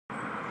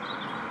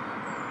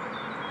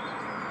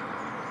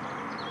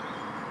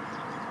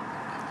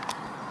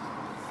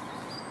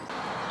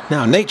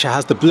Now nature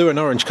has the blue and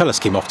orange colour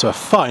scheme off to a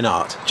fine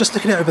art. Just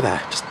look at it over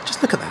there.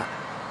 Just look at that.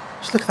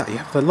 Just look at that. You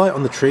have the light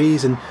on the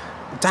trees and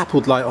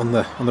dappled light on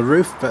the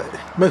roof, but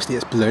mostly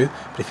it's blue.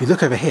 But if you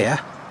look over here,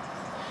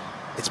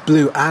 it's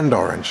blue and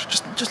orange.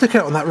 Just look at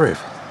it on that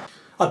roof.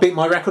 I beat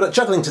my record at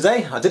juggling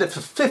today. I did it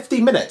for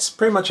 50 minutes,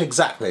 pretty much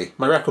exactly.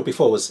 My record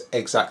before was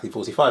exactly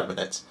 45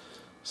 minutes.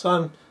 So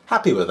I'm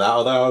happy with that,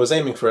 although I was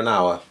aiming for an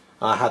hour.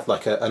 I had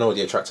like an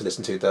audio track to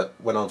listen to that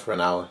went on for an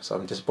hour, so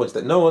I'm disappointed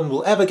that no one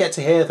will ever get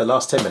to hear the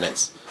last 10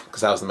 minutes,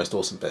 because that was the most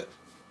awesome bit.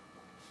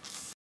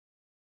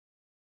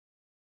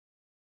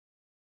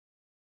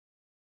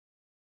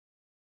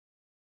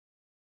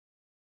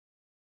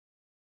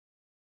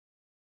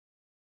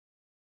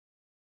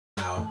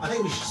 I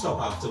think we should stop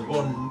after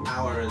 1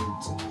 hour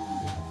and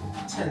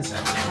 10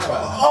 seconds.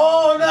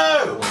 Oh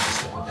no!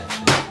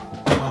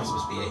 My arm's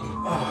supposed to be aching.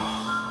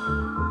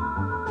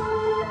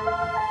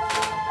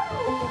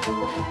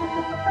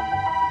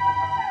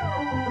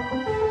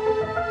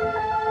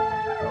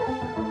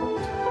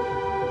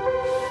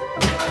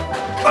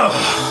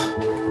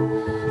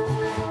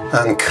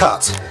 And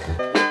cut.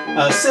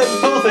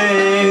 Simple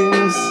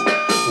things,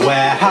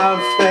 where have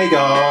they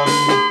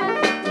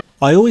gone?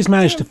 I always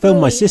manage to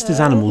film my sister's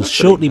animals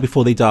shortly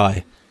before they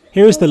die.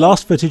 Here is the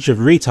last footage of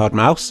Retard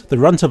Mouse, the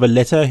runt of a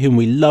litter whom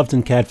we loved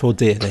and cared for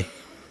dearly.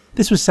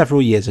 This was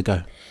several years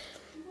ago.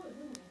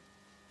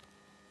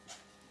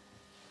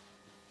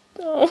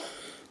 Oh.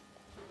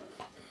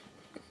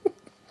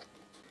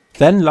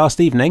 Then, last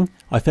evening,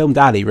 I filmed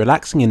Ali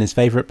relaxing in his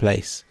favourite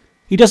place.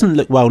 He doesn't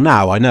look well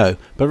now, I know,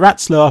 but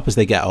rats slow up as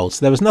they get old, so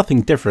there was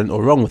nothing different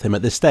or wrong with him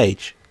at this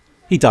stage.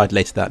 He died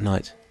later that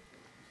night.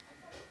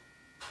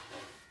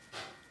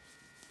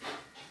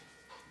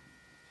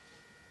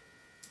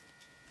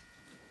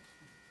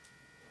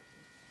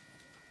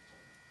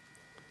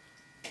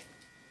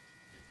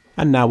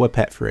 And now we're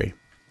pet free.